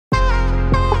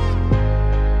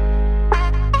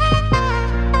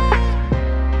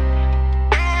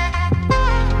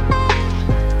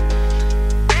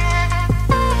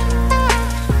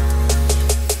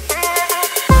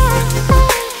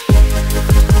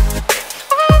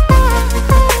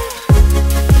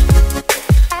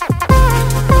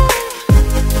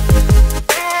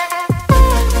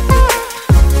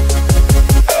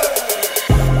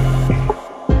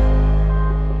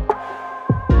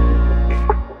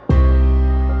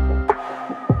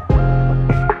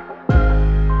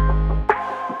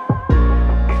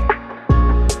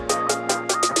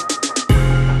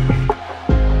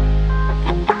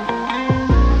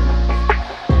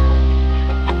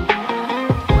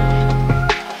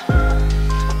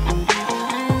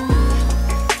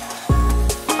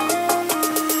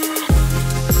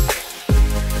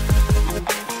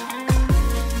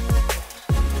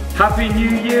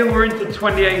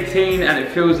2018 and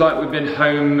it feels like we've been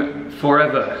home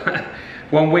forever.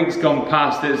 1 week's gone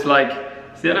past, it's like,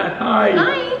 Sienna, hi.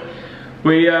 Hi.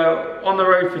 We on the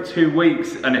road for 2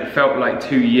 weeks and it felt like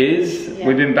 2 years. Yeah.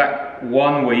 We've been back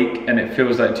 1 week and it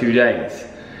feels like 2 days.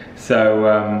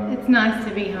 So it's nice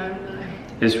to be home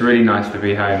though. It's really nice to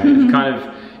be home. It's kind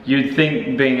of, you'd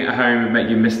think being at home would make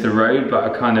you miss the road, but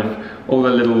I kind of, all the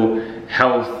little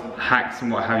health hacks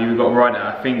and what have you, we've got right at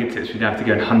our fingertips. We don't have to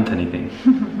go and hunt anything.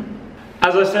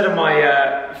 As I said on my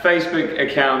Facebook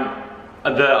account,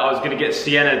 that I was going to get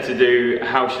Sienna to do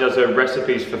how she does her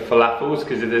recipes for falafels,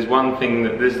 because if there's one thing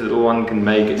that this little one can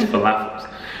make, it's falafels.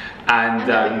 And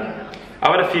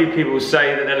I've had a few people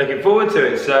say that they're looking forward to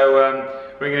it, so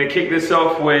we're going to kick this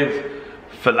off with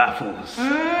falafels. Woo!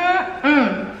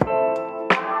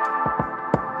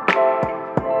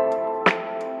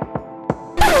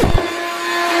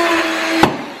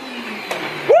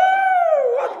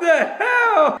 What the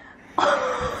hell?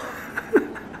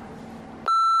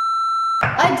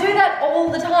 I do that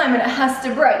all the time and it has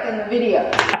to break in the video.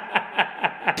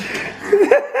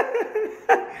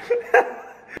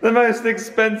 The most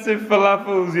expensive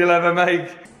falafels you'll ever make.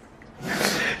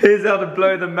 Here's how to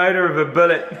blow the motor of a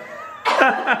bullet.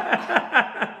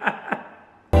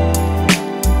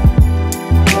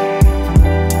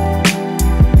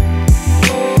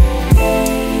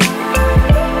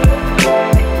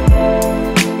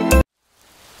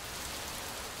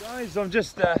 Guys, I'm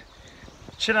just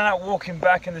chilling out, walking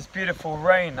back in this beautiful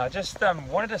rain. I just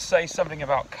wanted to say something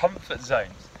about comfort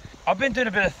zones. I've been doing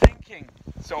a bit of thinking,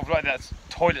 sort of like that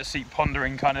toilet seat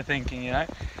pondering kind of thinking, you know.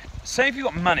 Say if you've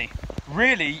got money,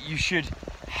 really you should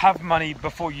have money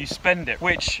before you spend it,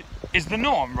 which is the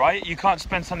norm, right? You can't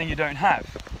spend something you don't have.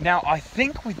 Now, I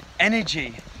think with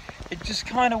energy, it just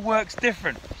kind of works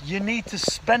different. You need to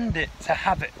spend it to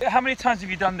have it. How many times have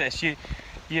you done this? You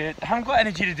haven't got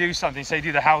energy to do something, say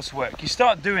do the housework. You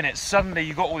start doing it, suddenly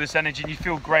you got all this energy and you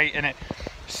feel great and it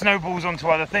snowballs onto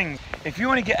other things. If you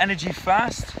want to get energy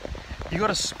fast, you got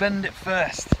to spend it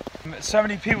first. So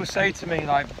many people say to me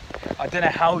like, I don't know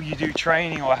how you do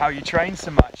training or how you train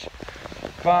so much,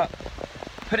 but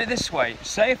put it this way,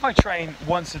 say if I train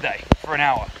once a day for an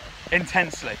hour,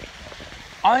 intensely,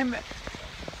 I'm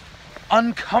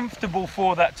uncomfortable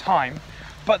for that time,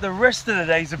 but the rest of the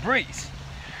day's a breeze.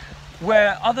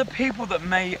 Where other people that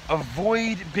may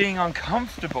avoid being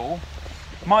uncomfortable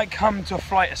might come to a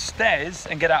flight of stairs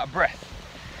and get out of breath.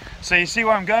 So you see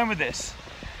where I'm going with this?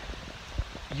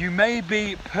 You may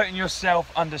be putting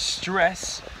yourself under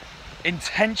stress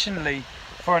intentionally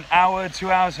for an hour,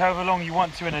 2 hours, however long you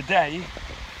want to in a day,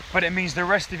 but it means the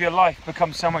rest of your life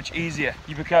becomes so much easier.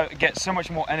 You get so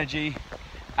much more energy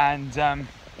and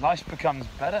life becomes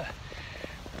better.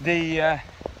 The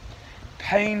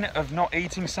pain of not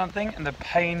eating something and the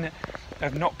pain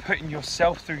of not putting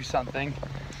yourself through something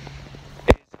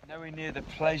is nowhere near the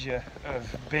pleasure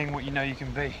of being what you know you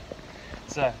can be.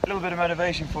 So, a little bit of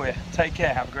motivation for you. Take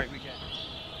care, have a great weekend.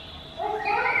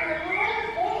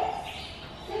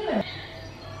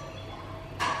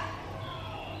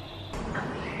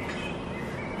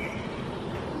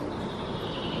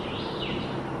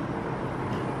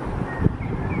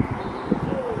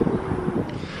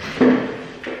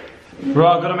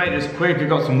 Right, I've got to make this quick, I've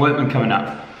got some workmen coming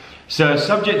up. So a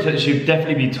subject that should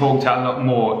definitely be talked about a lot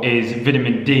more is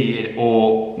vitamin D,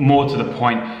 or more to the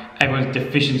point, everyone's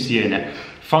deficiency in it.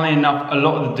 Funnily enough, a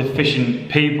lot of the deficient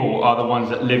people are the ones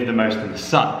that live the most in the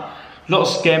sun. A lot of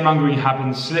scaremongering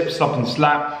happens, slip, slop and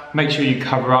slap, make sure you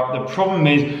cover up. The problem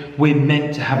is we're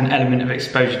meant to have an element of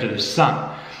exposure to the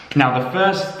sun. Now the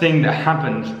first thing that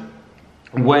happens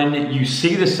when you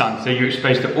see the sun, so you're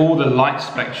exposed to all the light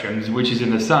spectrums which is in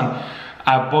the sun,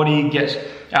 our body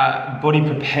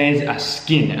prepares our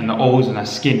skin and the oils in our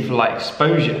skin for light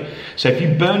exposure. So if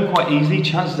you burn quite easily,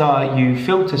 chances are you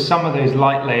filter some of those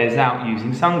light layers out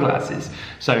using sunglasses.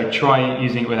 So try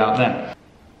using it without them.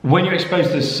 When you're exposed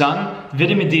to the sun,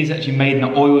 vitamin D is actually made in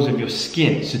the oils of your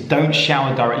skin, so don't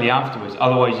shower directly afterwards,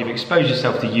 otherwise you've exposed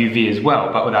yourself to UV as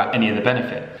well, but without any of the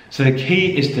benefit. So the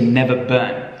key is to never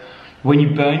burn. When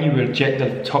you burn, you reject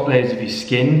the top layers of your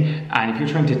skin, and if you're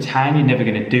trying to tan, you're never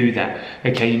going to do that.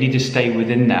 Okay, you need to stay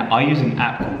within that. I use an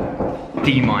app called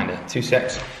D-Minder. 2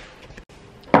 secs.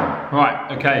 Right,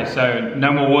 okay, so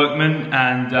no more workmen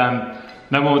and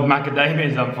no more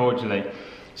macadamias, unfortunately.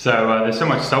 So there's so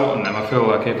much salt on them, I feel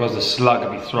like if I was a slug,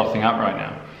 I'd be frothing up right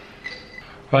now.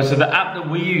 Right, so the app that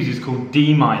we use is called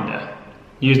D-Minder.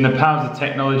 Using the powers of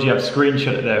technology, I've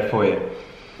screenshot it there for you.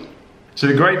 So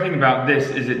the great thing about this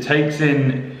is it takes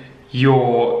in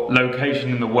your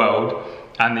location in the world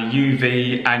and the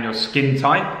UV and your skin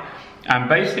type, and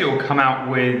basically it will come out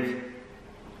with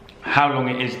how long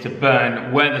it is to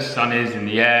burn, where the sun is in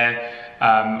the air,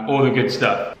 all the good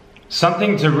stuff.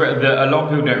 Something that a lot of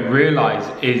people don't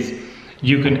realize is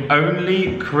you can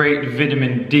only create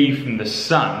vitamin D from the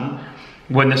sun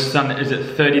when the sun is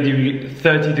at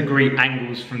 30 degree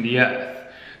angles from the earth.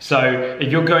 So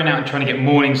if you're going out and trying to get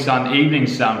morning sun, evening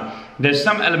sun, there's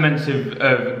some elements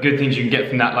of good things you can get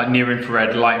from that, like near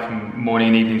infrared light from morning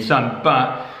and evening sun,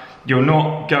 but you're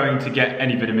not going to get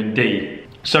any vitamin D.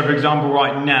 So for example,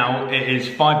 right now it is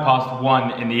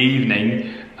 1:05 in the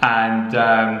evening, and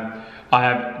I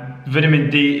have vitamin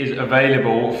D is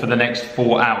available for the next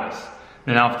 4 hours.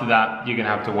 Then after that, you're gonna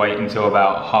have to wait until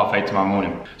about 8:30 tomorrow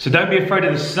morning. So don't be afraid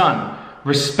of the sun.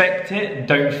 Respect it,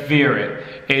 don't fear it.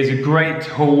 It is a great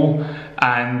tool,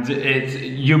 and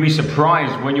you'll be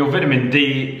surprised when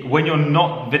you're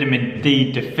not vitamin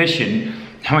D deficient,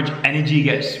 how much energy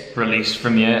gets released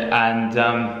from you, and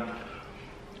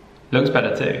looks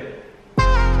better too.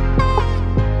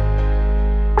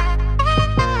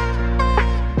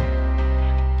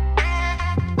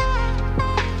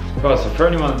 Well, so for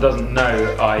anyone that doesn't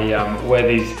know, I wear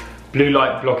these blue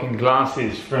light blocking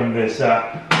glasses from this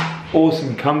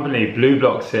awesome company,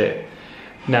 BluBlox here.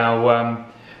 Now,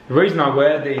 the reason I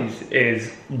wear these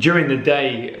is during the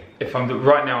day,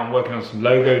 right now I'm working on some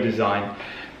logo design,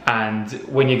 and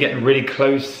when you're getting really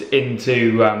close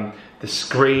into the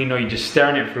screen, or you're just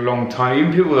staring at it for a long time,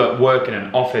 even people that work in an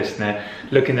office and they're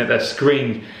looking at their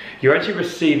screen, you're actually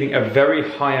receiving a very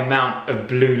high amount of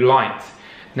blue light.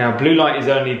 Now, blue light is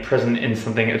only present in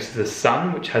something that's the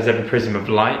sun, which has every prism of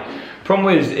light.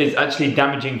 Problem is, it's actually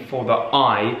damaging for the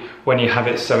eye when you have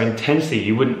it so intensely.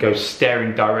 You wouldn't go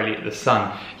staring directly at the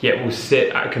sun, yet we'll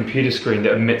sit at a computer screen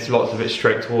that emits lots of it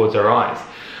straight towards our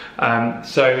eyes.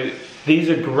 So these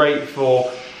are great for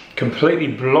completely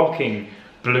blocking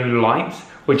blue light,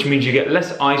 which means you get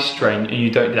less eye strain and you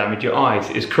don't damage your eyes.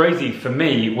 It's crazy for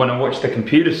me, when I watch the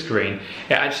computer screen,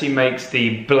 it actually makes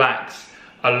the blacks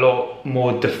a lot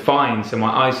more defined, so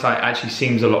my eyesight actually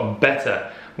seems a lot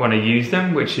better when I use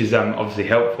them, which is obviously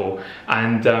helpful.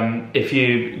 And if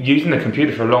you're using the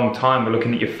computer for a long time, or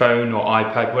looking at your phone or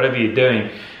iPad, whatever you're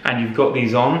doing, and you've got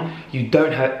these on, you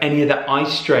don't have any of that eye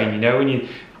strain. You know, when you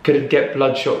could get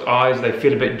bloodshot eyes, they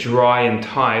feel a bit dry and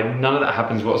tired, none of that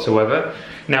happens whatsoever.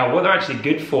 Now, what they're actually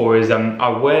good for is I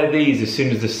wear these as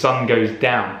soon as the sun goes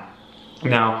down.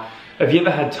 Now, have you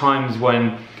ever had times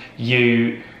when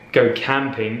you go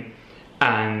camping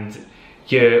and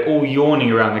you're all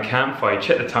yawning around the campfire? You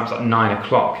check the time, it's like 9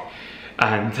 o'clock,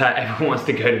 and everyone wants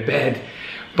to go to bed.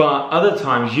 But other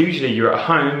times, usually you're at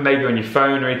home, maybe on your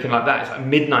phone or anything like that, it's like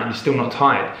midnight and you're still not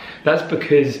tired. That's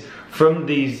because from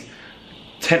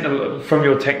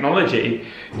your technology,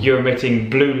 you're emitting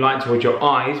blue light towards your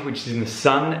eyes, which is in the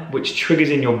sun, which triggers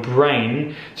in your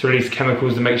brain to release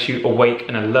chemicals that makes you awake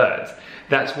and alert.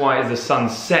 That's why as the sun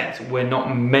sets, we're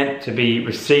not meant to be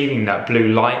receiving that blue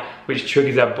light, which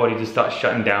triggers our body to start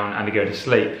shutting down and to go to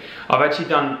sleep. I've actually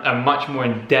done a much more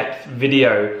in-depth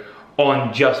video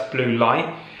on just blue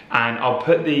light, and I'll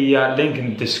put the link in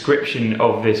the description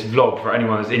of this vlog for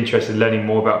anyone that's interested in learning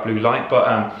more about blue light.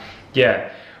 But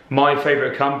yeah, my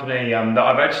favorite company that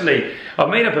I've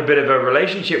made up a bit of a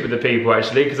relationship with the people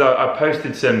actually, because I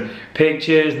posted some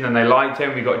pictures and then they liked it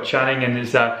and we got chatting, and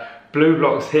it's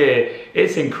BluBlox here.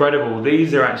 It's incredible.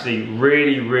 These are actually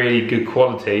really, really good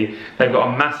quality. They've got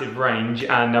a massive range,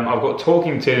 and I've got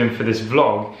talking to them for this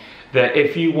vlog, that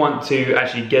if you want to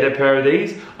actually get a pair of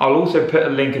these, I'll also put a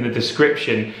link in the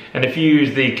description, and if you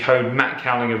use the code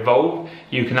MATTCOWLINGEVOLVED,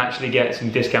 you can actually get some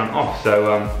discount off.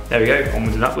 So there we go,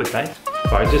 onwards and upwards, eh?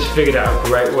 Right, I just figured out a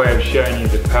great way of showing you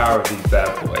the power of these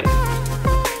bad boys.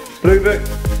 Blue book,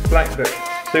 black book,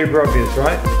 super obvious,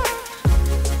 right?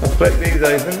 I'll flip these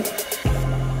open.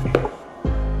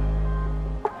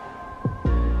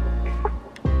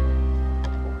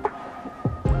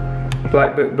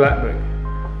 Black book, black book.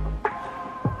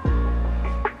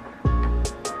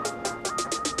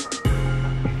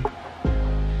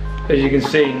 As you can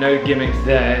see, no gimmicks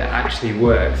there, it actually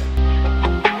works.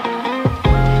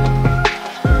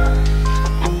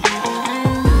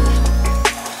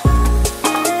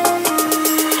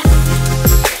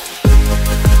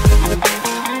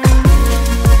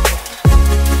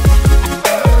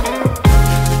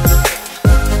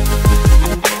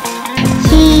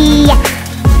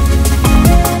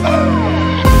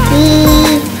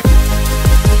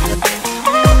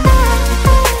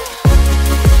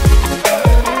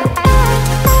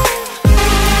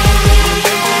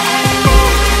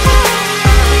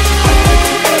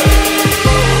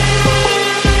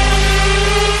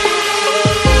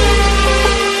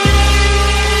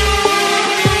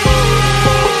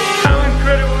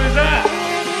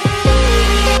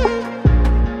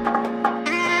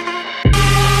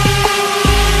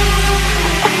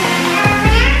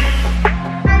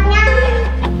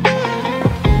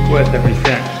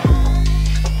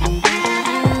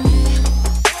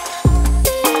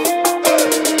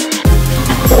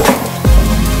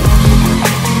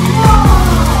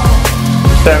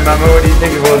 So Mama, what do you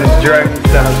think of all this drone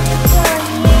stuff?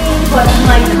 What do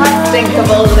my cats think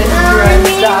of all this drone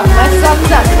stuff? My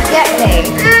socks up to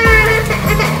get me.